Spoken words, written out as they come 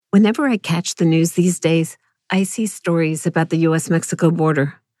Whenever I catch the news these days, I see stories about the U.S.-Mexico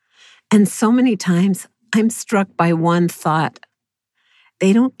border. And so many times, I'm struck by one thought.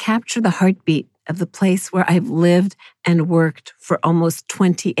 They don't capture the heartbeat of the place where I've lived and worked for almost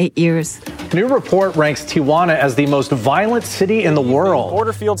 28 years. A new report ranks Tijuana as the most violent city in the world.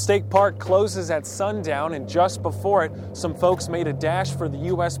 Borderfield State Park closes at sundown, and just before it, some folks made a dash for the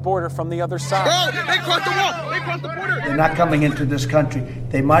U.S. border from the other side. Oh, they crossed the wall! They crossed the border! They're not coming into this country.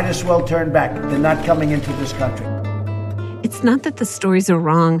 They might as well turn back. They're not coming into this country. It's not that the stories are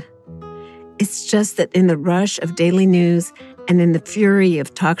wrong. It's just that in the rush of daily news and in the fury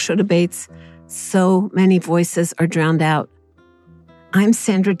of talk show debates, so many voices are drowned out. I'm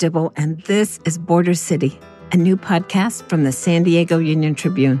Sandra Dibble, and this is Border City, a new podcast from the San Diego Union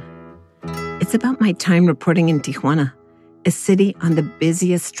Tribune. It's about my time reporting in Tijuana, a city on the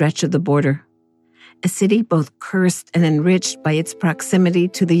busiest stretch of the border, a city both cursed and enriched by its proximity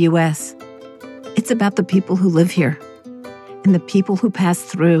to the U.S. It's about the people who live here and the people who pass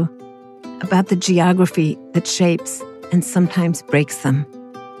through, about the geography that shapes and sometimes breaks them.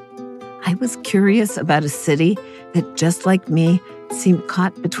 I was curious about a city that, just like me, seemed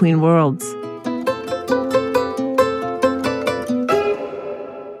caught between worlds.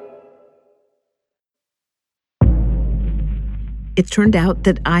 It turned out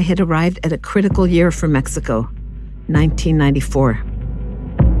that I had arrived at a critical year for Mexico, 1994.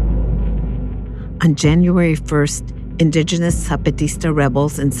 On January 1st, indigenous Zapatista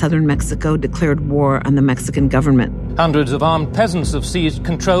rebels in southern Mexico declared war on the Mexican government. Hundreds of armed peasants have seized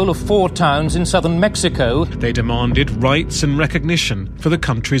control of 4 towns in southern Mexico. They demanded rights and recognition for the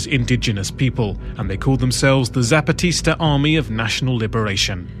country's indigenous people, and they called themselves the Zapatista Army of National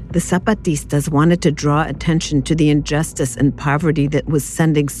Liberation. The Zapatistas wanted to draw attention to the injustice and poverty that was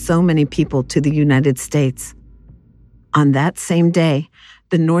sending so many people to the United States. On that same day,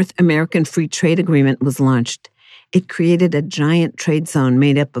 the North American Free Trade Agreement was launched. It created a giant trade zone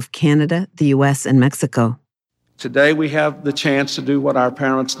made up of Canada, the U.S., and Mexico. Today, we have the chance to do what our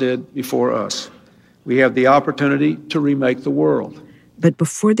parents did before us. We have the opportunity to remake the world. But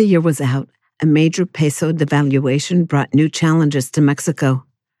before the year was out, a major peso devaluation brought new challenges to Mexico.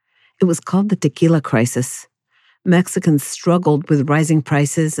 It was called the tequila crisis. Mexicans struggled with rising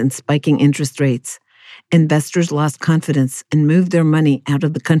prices and spiking interest rates. Investors lost confidence and moved their money out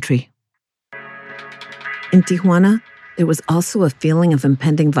of the country. In Tijuana, there was also a feeling of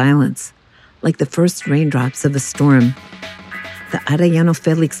impending violence, like the first raindrops of a storm. The Arellano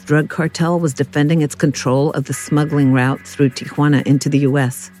Felix drug cartel was defending its control of the smuggling route through Tijuana into the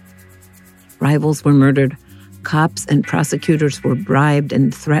U.S. Rivals were murdered. Cops and prosecutors were bribed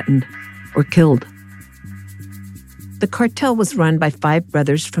and threatened or killed. The cartel was run by 5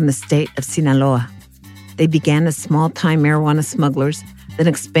 brothers from the state of Sinaloa. They began as small-time marijuana smugglers, then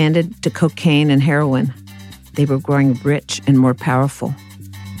expanded to cocaine and heroin. They were growing rich and more powerful.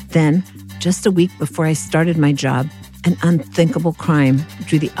 Then, just a week before I started my job, an unthinkable crime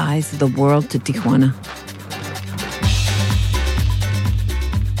drew the eyes of the world to Tijuana.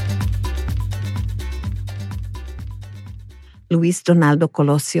 Luis Donaldo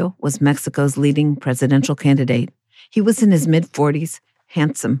Colosio was Mexico's leading presidential candidate. He was in his mid-40s,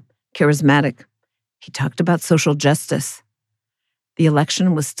 handsome, charismatic. He talked about social justice. The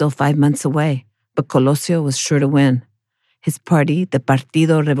election was still 5 months away, but Colosio was sure to win. His party, the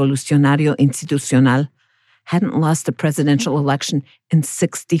Partido Revolucionario Institucional, hadn't lost a presidential election in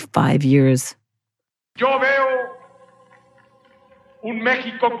 65 years. Yo veo un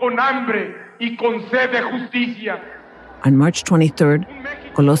México con hambre y con sed de justicia. On March 23rd,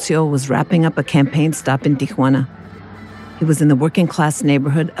 Colosio was wrapping up a campaign stop in Tijuana. He was in the working-class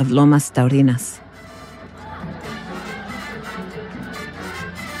neighborhood of Lomas Taurinas.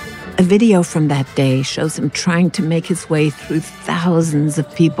 A video from that day shows him trying to make his way through thousands of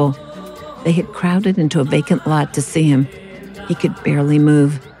people. They had crowded into a vacant lot to see him. He could barely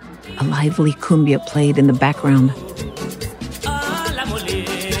move. A lively cumbia played in the background.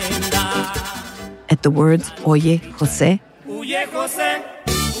 At the words, Oye, José,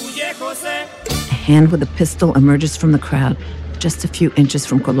 a hand with a pistol emerges from the crowd, just a few inches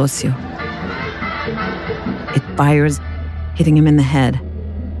from Colosio. It fires, hitting him in the head.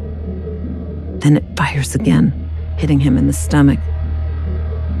 Then it fires again, hitting him in the stomach.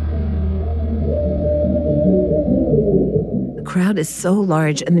 The crowd is so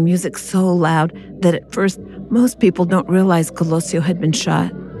large and the music so loud that at first, most people don't realize Colosio had been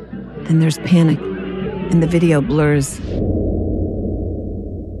shot. Then there's panic, and the video blurs.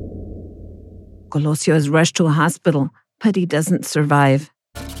 Colosio is rushed to a hospital, but he doesn't survive.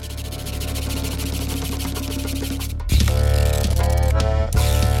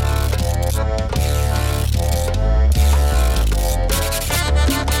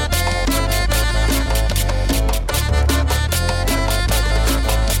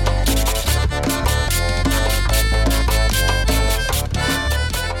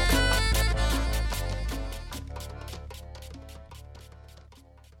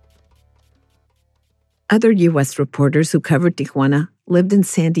 Other U.S. reporters who covered Tijuana lived in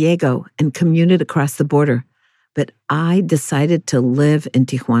San Diego and commuted across the border, but I decided to live in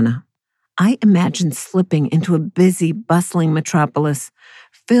Tijuana. I imagined slipping into a busy, bustling metropolis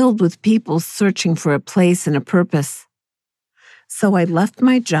filled with people searching for a place and a purpose. So I left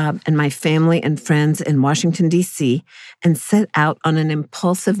my job and my family and friends in Washington, D.C., and set out on an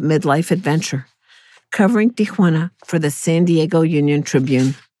impulsive midlife adventure, covering Tijuana for the San Diego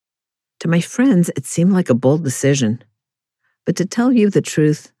Union-Tribune. To my friends, it seemed like a bold decision. But to tell you the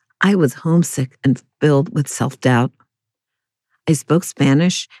truth, I was homesick and filled with self-doubt. I spoke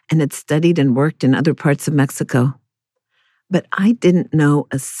Spanish and had studied and worked in other parts of Mexico. But I didn't know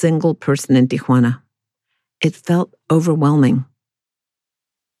a single person in Tijuana. It felt overwhelming.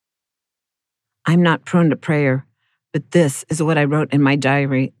 I'm not prone to prayer, but this is what I wrote in my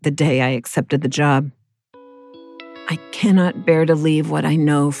diary the day I accepted the job. I cannot bear to leave what I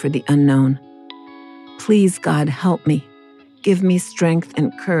know for the unknown. Please, God, help me. Give me strength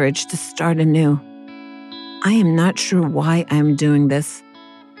and courage to start anew. I am not sure why I am doing this.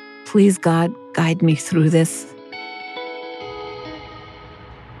 Please, God, guide me through this.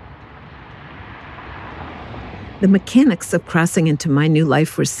 The mechanics of crossing into my new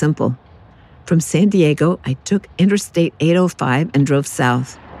life were simple. From San Diego, I took Interstate 805 and drove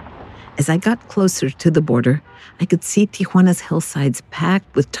south. As I got closer to the border, I could see Tijuana's hillsides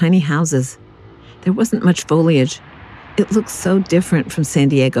packed with tiny houses. There wasn't much foliage. It looked so different from San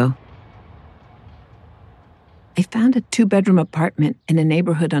Diego. I found a 2-bedroom apartment in a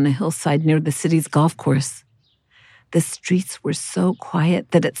neighborhood on a hillside near the city's golf course. The streets were so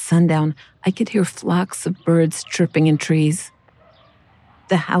quiet that at sundown, I could hear flocks of birds chirping in trees.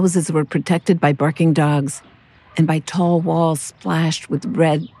 The houses were protected by barking dogs and by tall walls splashed with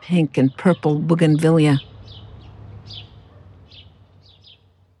red, pink, and purple bougainvillea.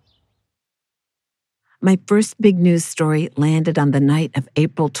 My first big news story landed on the night of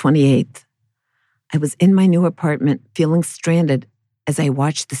April 28th. I was in my new apartment, feeling stranded as I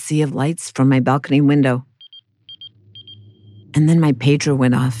watched the sea of lights from my balcony window. And then my pager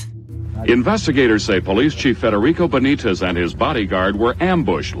went off. Investigators say Police Chief Federico Benitez and his bodyguard were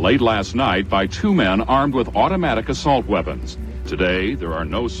ambushed late last night by 2 men armed with automatic assault weapons. Today, there are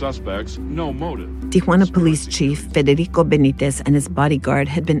no suspects, no motive. Tijuana Police Chief Federico Benitez and his bodyguard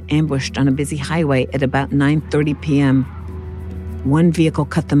had been ambushed on a busy highway at about 9:30 p.m. One vehicle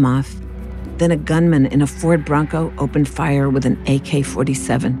cut them off. Then a gunman in a Ford Bronco opened fire with an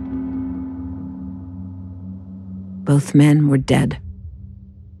AK-47. Both men were dead.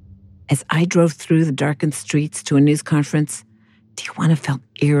 As I drove through the darkened streets to a news conference, Tijuana felt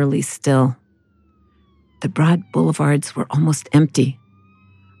eerily still. The broad boulevards were almost empty.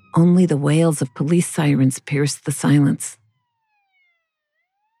 Only the wails of police sirens pierced the silence.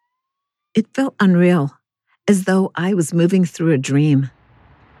 It felt unreal, as though I was moving through a dream.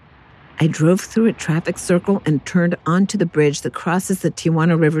 I drove through a traffic circle and turned onto the bridge that crosses the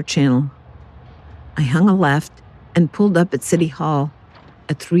Tijuana River Channel. I hung a left and pulled up at City Hall,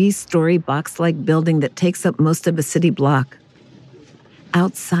 a 3-story box-like building that takes up most of a city block.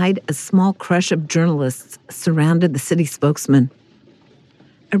 Outside, a small crush of journalists surrounded the city spokesman.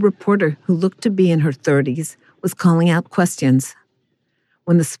 A reporter who looked to be in her 30s was calling out questions.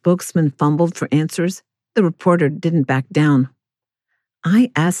 When the spokesman fumbled for answers, the reporter didn't back down.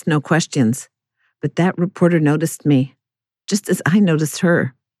 I asked no questions, but that reporter noticed me, just as I noticed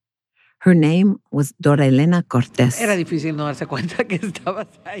her. Her name was Dora Elena Cortés.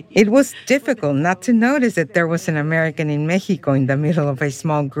 It was difficult not to notice that there was an American in Mexico in the middle of a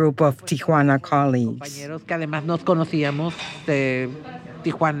small group of Tijuana colleagues.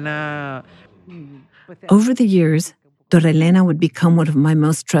 Over the years, Dora Elena would become one of my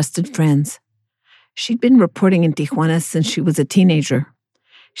most trusted friends. She'd been reporting in Tijuana since she was a teenager.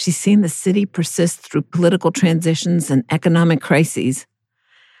 She's seen the city persist through political transitions and economic crises.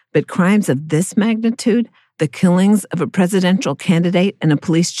 But crimes of this magnitude, the killings of a presidential candidate and a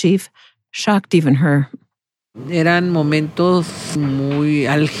police chief, shocked even her. Eran momentos muy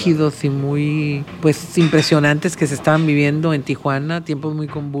álgidos y muy impresionantes que se estaban viviendo en Tijuana, tiempos muy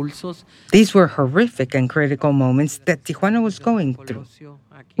convulsos. These were horrific and critical moments that Tijuana was going through.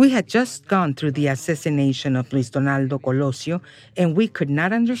 We had just gone through the assassination of Luis Donaldo Colosio, and we could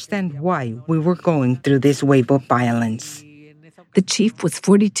not understand why we were going through this wave of violence. The chief was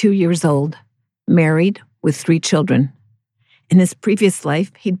 42 years old, married with 3 children. In his previous life,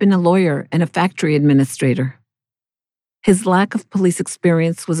 he'd been a lawyer and a factory administrator. His lack of police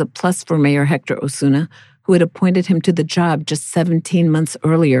experience was a plus for Mayor Hector Osuna, who had appointed him to the job just 17 months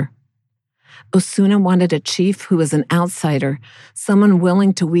earlier. Osuna wanted a chief who was an outsider, someone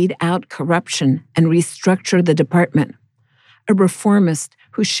willing to weed out corruption and restructure the department. A reformist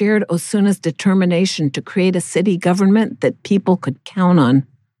who shared Osuna's determination to create a city government that people could count on.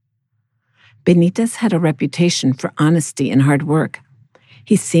 Benitez had a reputation for honesty and hard work.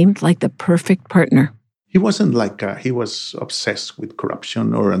 He seemed like the perfect partner. He wasn't like he was obsessed with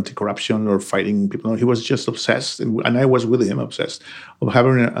corruption or anti-corruption or fighting people. No, he was just obsessed, and I was with him obsessed, of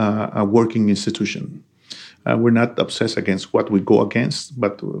having a working institution. We're not obsessed against what we go against,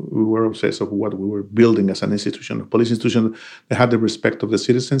 but we were obsessed of what we were building as an institution, a police institution that had the respect of the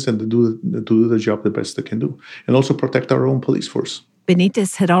citizens and to do the job the best they can do, and also protect our own police force.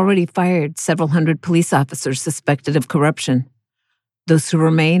 Benitez had already fired several hundred police officers suspected of corruption. Those who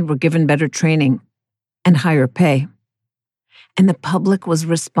remained were given better training and higher pay. And the public was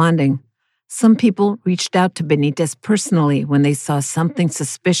responding. Some people reached out to Benitez personally when they saw something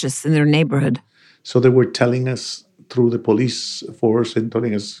suspicious in their neighborhood. So they were telling us through the police force and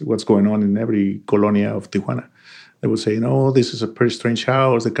telling us what's going on in every colonia of Tijuana. They would say, this is a pretty strange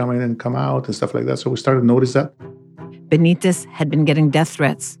house. They come in and come out and stuff like that. So we started to notice that. Benitez had been getting death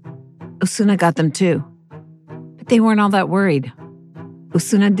threats. Osuna got them too. But they weren't all that worried.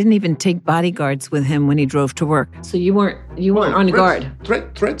 Osuna didn't even take bodyguards with him when he drove to work. So you weren't on guard?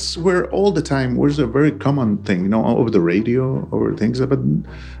 Threats were all the time. Was a very common thing, over the radio or things. But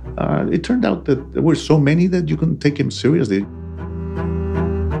it turned out that there were so many that you couldn't take him seriously.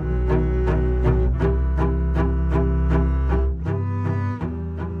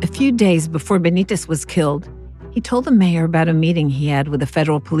 A few days before Benitez was killed, he told the mayor about a meeting he had with a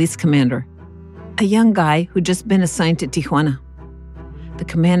federal police commander, a young guy who'd just been assigned to Tijuana. The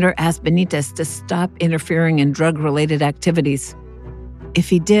commander asked Benitez to stop interfering in drug-related activities. If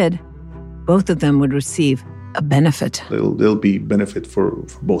he did, both of them would receive a benefit. There'll be benefit for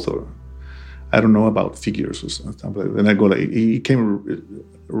both of them. I don't know about figures or something. And I go he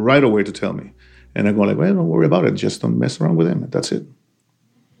came right away to tell me. And I go well, don't worry about it. Just don't mess around with him. That's it.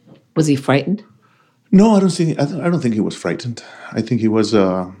 Was he frightened? No, I don't think he was frightened. I think he was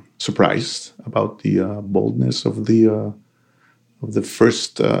surprised about the boldness of the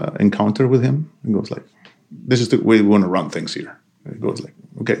first encounter with him. He goes this is the way we want to run things here. And he goes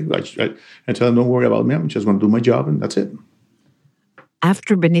okay, I tell him, don't worry about me. I'm just going to do my job, and that's it.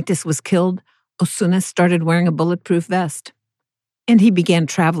 After Benitez was killed, Osuna started wearing a bulletproof vest, and he began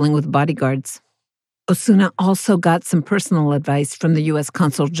traveling with bodyguards. Osuna also got some personal advice from the U.S.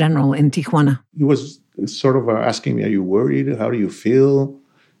 Consul General in Tijuana. He was sort of asking me, are you worried? How do you feel?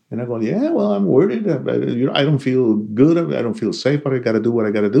 And I go, I'm worried. I don't feel good. I don't feel safe, but I got to do what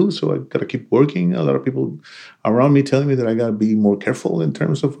I got to do. So I got to keep working. A lot of people around me telling me that I got to be more careful in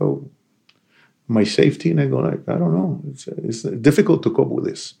terms of my safety. And I go, I don't know. It's difficult to cope with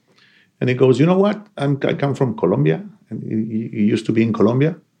this. And he goes, you know what? I come from Colombia. And he used to be in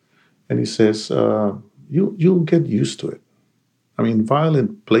Colombia. And he says, you'll get used to it. I mean,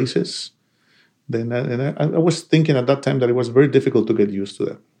 violent places. And I was thinking at that time that it was very difficult to get used to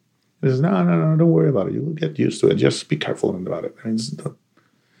that. He says, no, don't worry about it. You'll get used to it. Just be careful about it. I mean,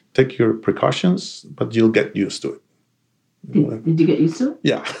 take your precautions, but you'll get used to it. Did you get used to it?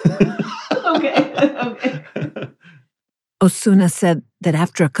 Yeah. Okay. Osuna said that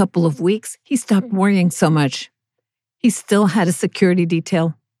after a couple of weeks, he stopped worrying so much. He still had a security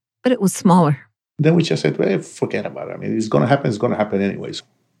detail, but it was smaller. Then we just said, forget about it. I mean, it's going to happen anyways.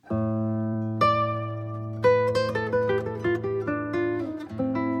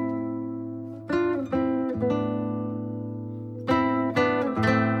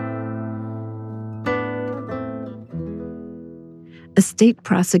 A state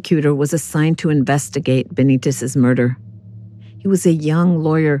prosecutor was assigned to investigate Benitez's murder. He was a young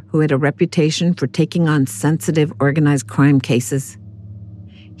lawyer who had a reputation for taking on sensitive organized crime cases.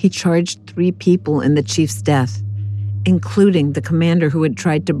 He charged 3 people in the chief's death, including the commander who had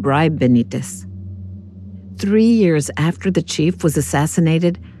tried to bribe Benitez. 3 years after the chief was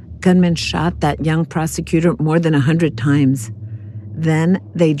assassinated, gunmen shot that young prosecutor more than 100 times. Then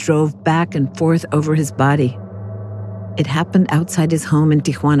they drove back and forth over his body. It happened outside his home in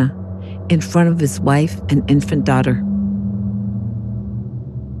Tijuana, in front of his wife and infant daughter.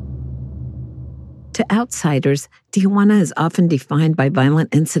 To outsiders, Tijuana is often defined by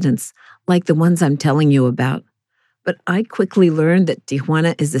violent incidents, like the ones I'm telling you about. But I quickly learned that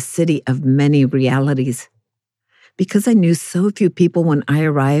Tijuana is a city of many realities. Because I knew so few people when I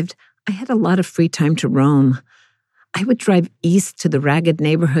arrived, I had a lot of free time to roam. I would drive east to the ragged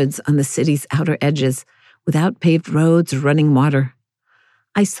neighborhoods on the city's outer edges, without paved roads or running water.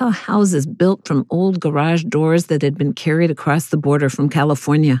 I saw houses built from old garage doors that had been carried across the border from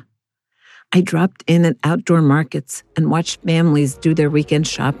California. I dropped in at outdoor markets and watched families do their weekend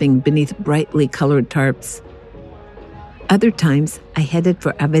shopping beneath brightly colored tarps. Other times, I headed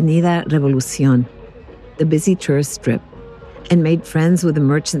for Avenida Revolucion, the busy tourist strip, and made friends with the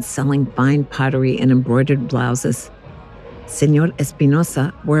merchants selling fine pottery and embroidered blouses. Señor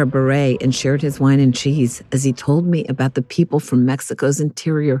Espinosa wore a beret and shared his wine and cheese as he told me about the people from Mexico's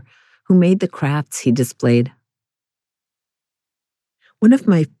interior who made the crafts he displayed. One of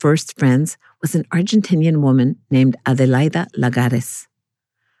my first friends was an Argentinian woman named Adelaida Lagares.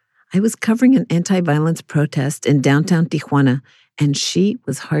 I was covering an anti-violence protest in downtown Tijuana, and she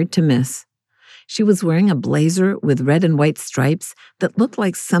was hard to miss. She was wearing a blazer with red and white stripes that looked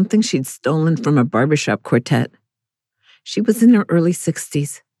like something she'd stolen from a barbershop quartet. She was in her early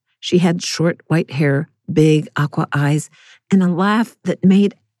 60s. She had short white hair, big aqua eyes, and a laugh that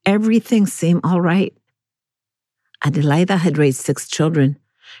made everything seem all right. Adelaida had raised 6 children.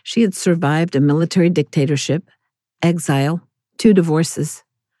 She had survived a military dictatorship, exile, 2 divorces.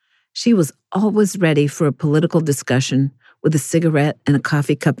 She was always ready for a political discussion with a cigarette and a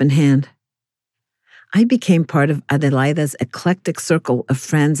coffee cup in hand. I became part of Adelaida's eclectic circle of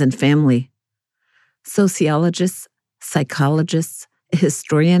friends and family. Sociologists, psychologists, a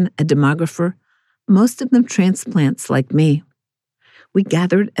historian, a demographer, most of them transplants like me. We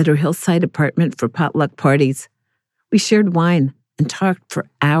gathered at her hillside apartment for potluck parties. We shared wine and talked for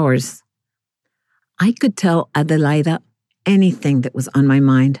hours. I could tell Adelaida anything that was on my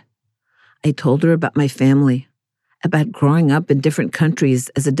mind. I told her about my family, about growing up in different countries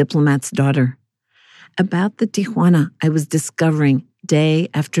as a diplomat's daughter, about the Tijuana I was discovering day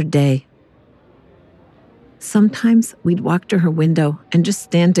after day. Sometimes we'd walk to her window and just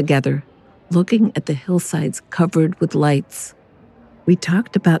stand together, looking at the hillsides covered with lights. We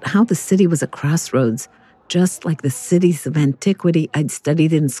talked about how the city was a crossroads, just like the cities of antiquity I'd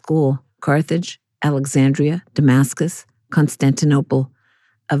studied in school: Carthage, Alexandria, Damascus, Constantinople,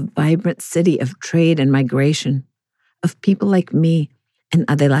 a vibrant city of trade and migration, of people like me and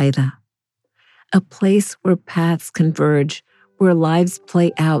Adelaida. A place where paths converge, where lives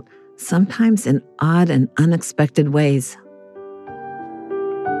play out, sometimes in odd and unexpected ways.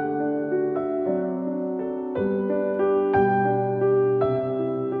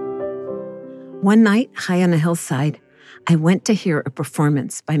 One night, high on a hillside, I went to hear a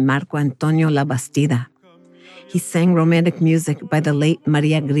performance by Marco Antonio Labastida. He sang romantic music by the late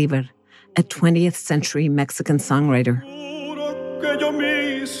Maria Grieber, a 20th century Mexican songwriter.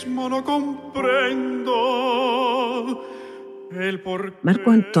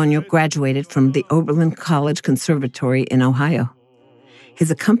 Marco Antonio graduated from the Oberlin College Conservatory in Ohio.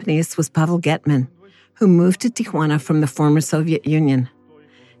 His accompanist was Pavel Getman, who moved to Tijuana from the former Soviet Union.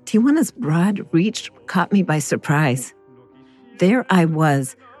 Tijuana's broad reach caught me by surprise. There I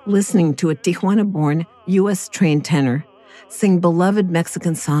was, listening to a Tijuana-born, U.S.-trained tenor sing beloved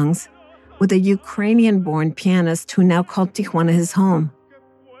Mexican songs with a Ukrainian-born pianist who now called Tijuana his home.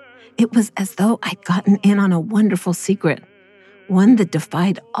 It was as though I'd gotten in on a wonderful secret, one that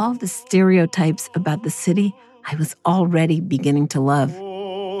defied all the stereotypes about the city I was already beginning to love.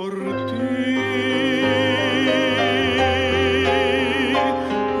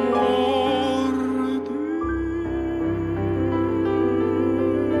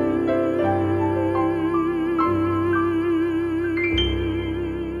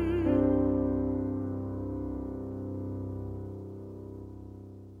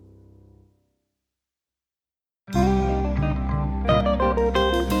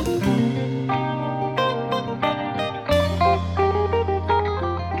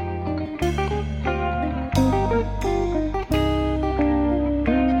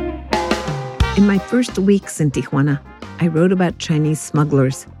 In my first weeks in Tijuana, I wrote about Chinese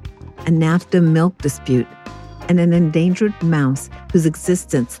smugglers, a NAFTA milk dispute, and an endangered mouse whose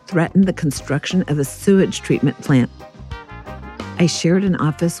existence threatened the construction of a sewage treatment plant. I shared an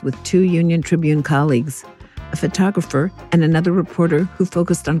office with 2 Union Tribune colleagues, a photographer and another reporter who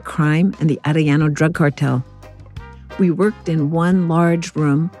focused on crime and the Arellano drug cartel. We worked in one large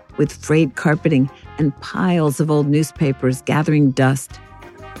room with frayed carpeting and piles of old newspapers gathering dust.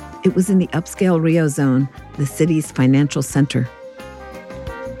 It was in the upscale Rio zone, the city's financial center.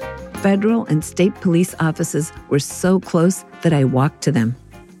 Federal and state police offices were so close that I walked to them.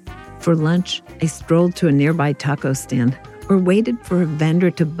 For lunch, I strolled to a nearby taco stand or waited for a vendor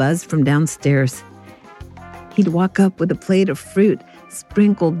to buzz from downstairs. He'd walk up with a plate of fruit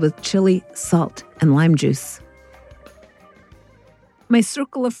sprinkled with chili, salt, and lime juice. My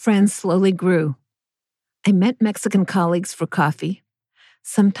circle of friends slowly grew. I met Mexican colleagues for coffee.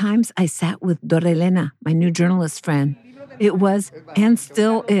 Sometimes I sat with Dora Elena, my new journalist friend. It was, and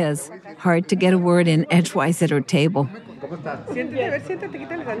still is, hard to get a word in edgewise at her table.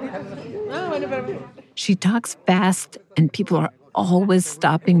 She talks fast, and people are always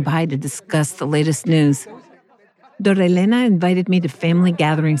stopping by to discuss the latest news. Dora Elena invited me to family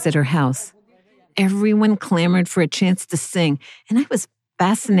gatherings at her house. Everyone clamored for a chance to sing, and I was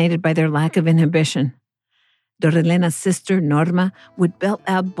fascinated by their lack of inhibition. Dora Elena's sister, Norma, would belt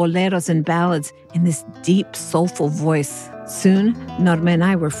out boleros and ballads in this deep, soulful voice. Soon, Norma and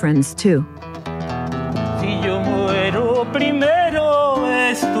I were friends too. Si yo muero primero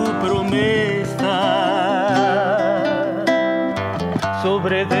es tu promesa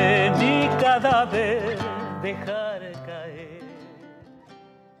sobre de mi cadáver dejar caer.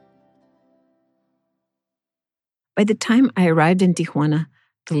 By the time I arrived in Tijuana,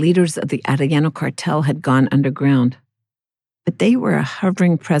 the leaders of the Arellano cartel had gone underground. But they were a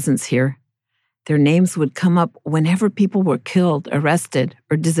hovering presence here. Their names would come up whenever people were killed, arrested,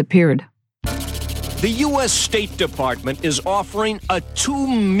 or disappeared. The U.S. State Department is offering a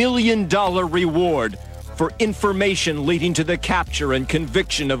 $2 million reward for information leading to the capture and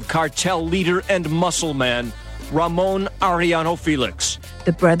conviction of cartel leader and muscle man Ramon Arellano Felix.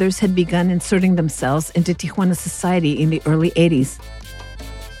 The brothers had begun inserting themselves into Tijuana society in the early 80s.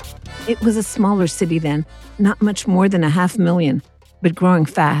 It was a smaller city then, not much more than 500,000, but growing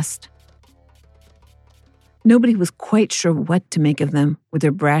fast. Nobody was quite sure what to make of them with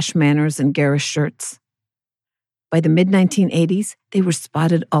their brash manners and garish shirts. By the mid-1980s, they were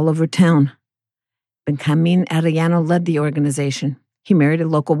spotted all over town. Benjamin Arellano led the organization. He married a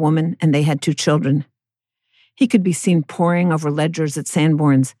local woman, and they had 2 children. He could be seen poring over ledgers at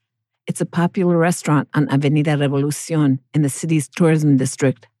Sanborn's. It's a popular restaurant on Avenida Revolucion in the city's tourism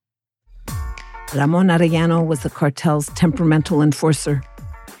district. Ramon Arellano was the cartel's temperamental enforcer.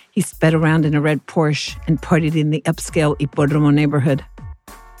 He sped around in a red Porsche and partied in the upscale Hipódromo neighborhood.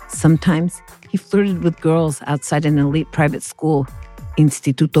 Sometimes he flirted with girls outside an elite private school,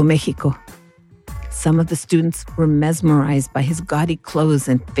 Instituto Mexico. Some of the students were mesmerized by his gaudy clothes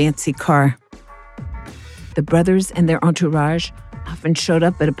and fancy car. The brothers and their entourage often showed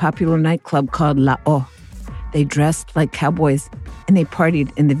up at a popular nightclub called La O. They dressed like cowboys, and they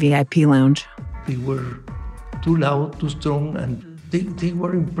partied in the VIP lounge. They were too loud, too strong, and they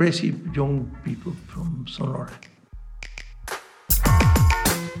were impressive young people from Sonora.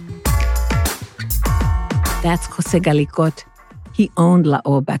 That's Jose Galicot. He owned La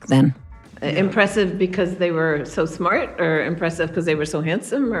O back then. Impressive because they were so smart, or impressive because they were so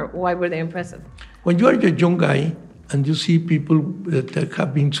handsome, or why were they impressive? When you are a young guy and you see people that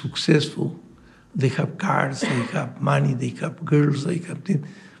have been successful, they have cars, they have money, they have girls, they have things.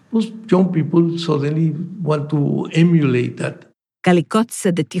 Most young people suddenly want to emulate that. Galicot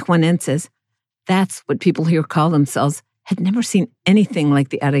said the Tijuanenses, that's what people here call themselves, had never seen anything like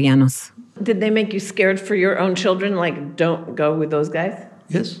the Arellanos. Did they make you scared for your own children, like, don't go with those guys?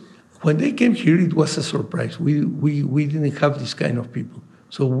 Yes. When they came here, it was a surprise. We didn't have this kind of people.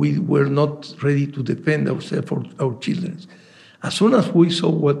 So we were not ready to defend ourselves or our children. As soon as we saw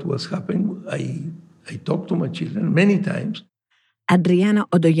what was happening, I talked to my children many times. Adriana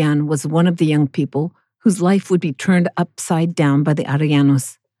Odoyan was one of the young people whose life would be turned upside down by the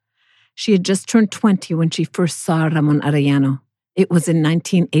Arellanos. She had just turned 20 when she first saw Ramon Arellano. It was in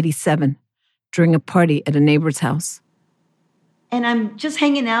 1987, during a party at a neighbor's house. And I'm just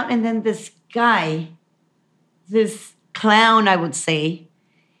hanging out, and then this guy, this clown, I would say,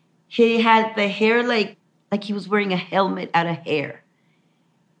 he had the hair like he was wearing a helmet out of hair.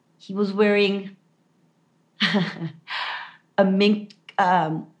 He was wearing a mink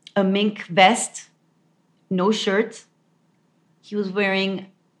vest, no shirt. He was wearing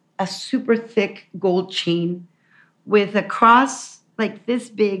a super thick gold chain with a cross like this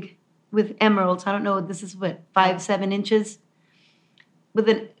big with emeralds. I don't know, this is what, 5-7 inches? With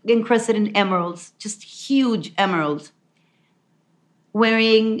an encrusted in emeralds, just huge emeralds.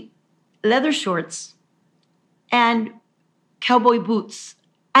 Wearing leather shorts and cowboy boots.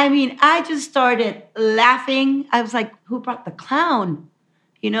 I mean, I just started laughing. I was like, who brought the clown?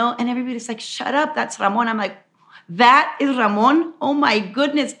 You know, and everybody's like, shut up, that's Ramon. I'm like, that is Ramon? Oh my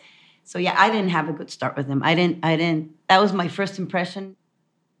goodness. So yeah, I didn't have a good start with him. I didn't. That was my first impression.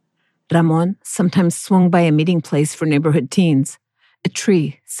 Ramon sometimes swung by a meeting place for neighborhood teens, a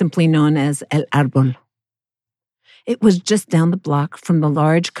tree simply known as El Árbol. It was just down the block from the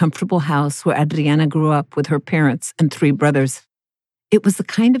large, comfortable house where Adriana grew up with her parents and 3 brothers. It was the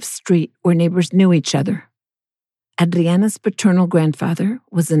kind of street where neighbors knew each other. Adriana's paternal grandfather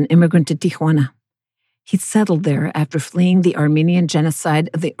was an immigrant to Tijuana. He settled there after fleeing the Armenian genocide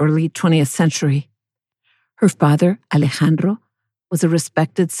of the early 20th century. Her father, Alejandro, was a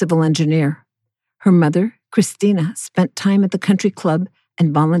respected civil engineer. Her mother, Cristina, spent time at the country club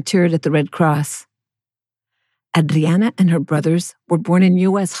and volunteered at the Red Cross. Adriana and her brothers were born in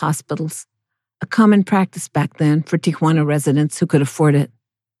U.S. hospitals, a common practice back then for Tijuana residents who could afford it.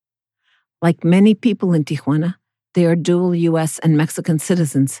 Like many people in Tijuana, they are dual U.S. and Mexican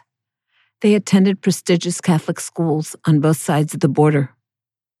citizens. They attended prestigious Catholic schools on both sides of the border.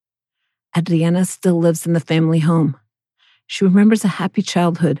 Adriana still lives in the family home. She remembers a happy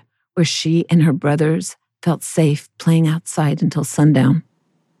childhood where she and her brothers felt safe playing outside until sundown.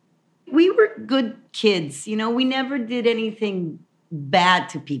 We were good kids, you know. We never did anything bad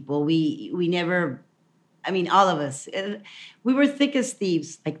to people. We never, I mean, all of us. We were thick as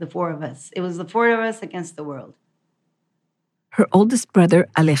thieves, like the four of us. It was the four of us against the world. Her oldest brother,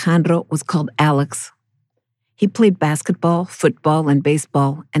 Alejandro, was called Alex. He played basketball, football, and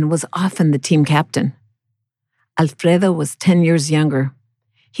baseball and was often the team captain. Alfredo was 10 years younger.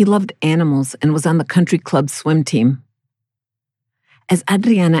 He loved animals and was on the country club swim team. As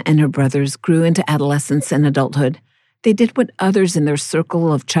Adriana and her brothers grew into adolescence and adulthood, they did what others in their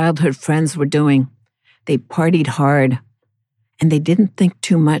circle of childhood friends were doing. They partied hard, and they didn't think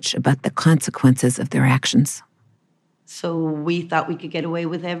too much about the consequences of their actions. So we thought we could get away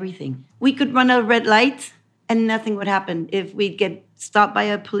with everything. We could run a red light and nothing would happen. If we'd get stopped by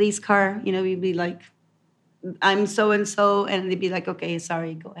a police car, you know, we'd be like, I'm so-and-so, and they'd be like, okay,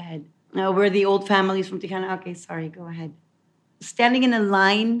 sorry, go ahead. No, we're the old families from Tijuana. Okay, sorry, go ahead. Standing in a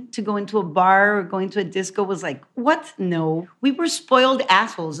line to go into a bar or going to a disco was like, what? No. We were spoiled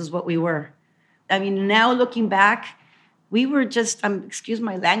assholes is what we were. I mean, now looking back, we were just, excuse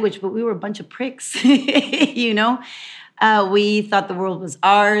my language, but we were a bunch of pricks, you know? We thought the world was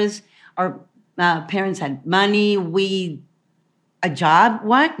ours. Our parents had money. A job?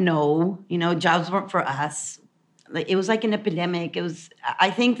 What? No. You know, jobs weren't for us. It was like an epidemic.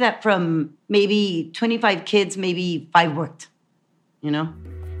 I think that from maybe 25 kids, maybe 5 worked, you know?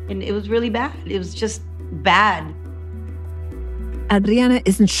 And it was really bad. It was just bad. Adriana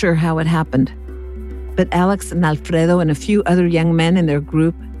isn't sure how it happened, but Alex and Alfredo and a few other young men in their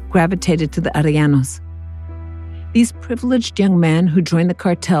group gravitated to the Arellanos. These privileged young men who joined the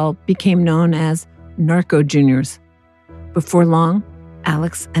cartel became known as narco juniors. Before long,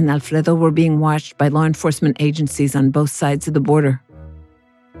 Alex and Alfredo were being watched by law enforcement agencies on both sides of the border.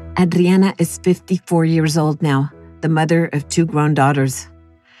 Adriana is 54 years old now, the mother of 2 grown daughters.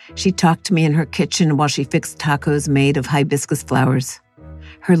 She talked to me in her kitchen while she fixed tacos made of hibiscus flowers.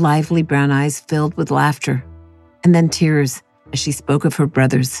 Her lively brown eyes filled with laughter, and then tears as she spoke of her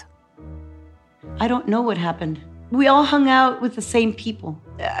brothers. I don't know what happened. We all hung out with the same people.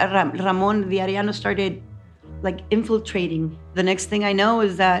 Ramon, the Arellano, started infiltrating. The next thing I know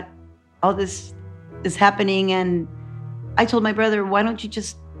is that all this is happening, and I told my brother, why don't you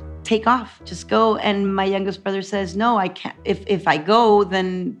just take off, just go? And my youngest brother says, no, I can't. If I go,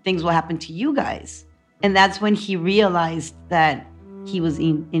 then things will happen to you guys. And that's when he realized that he was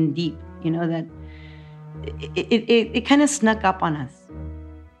in deep, you know, that it kind of snuck up on us.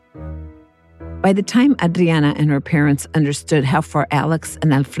 By the time Adriana and her parents understood how far Alex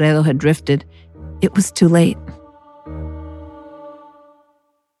and Alfredo had drifted, it was too late.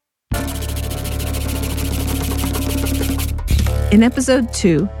 In episode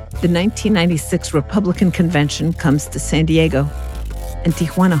 2, the 1996 Republican convention comes to San Diego, and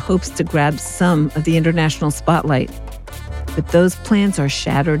Tijuana hopes to grab some of the international spotlight. But those plans are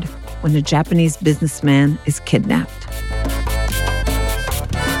shattered when a Japanese businessman is kidnapped.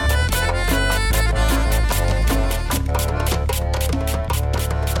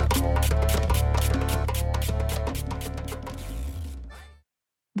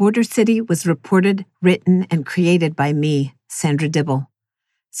 Border City was reported, written, and created by me, Sandra Dibble.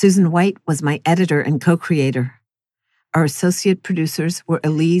 Susan White was my editor and co-creator. Our associate producers were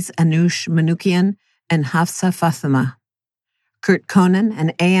Elise Anush Manukian and Hafsa Fatima. Kurt Conan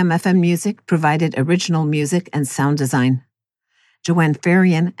and AM/FM Music provided original music and sound design. Joanne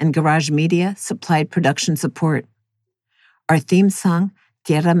Farian and Garage Media supplied production support. Our theme song,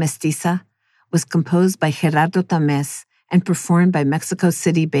 Tierra Mestiza, was composed by Gerardo Tamés and performed by Mexico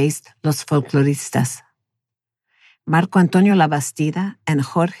City-based Los Folkloristas. Marco Antonio Labastida and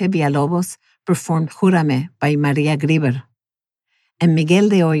Jorge Villalobos performed Júrame by María Grieber. And Miguel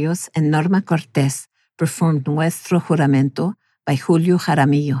de Hoyos and Norma Cortés performed Nuestro Juramento by Julio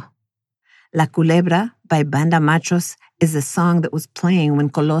Jaramillo. La Culebra by Banda Machos is a song that was playing when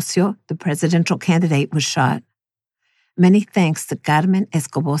Colosio, the presidential candidate, was shot. Many thanks to Carmen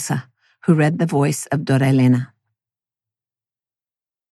Escobosa, who read the voice of Dora Elena.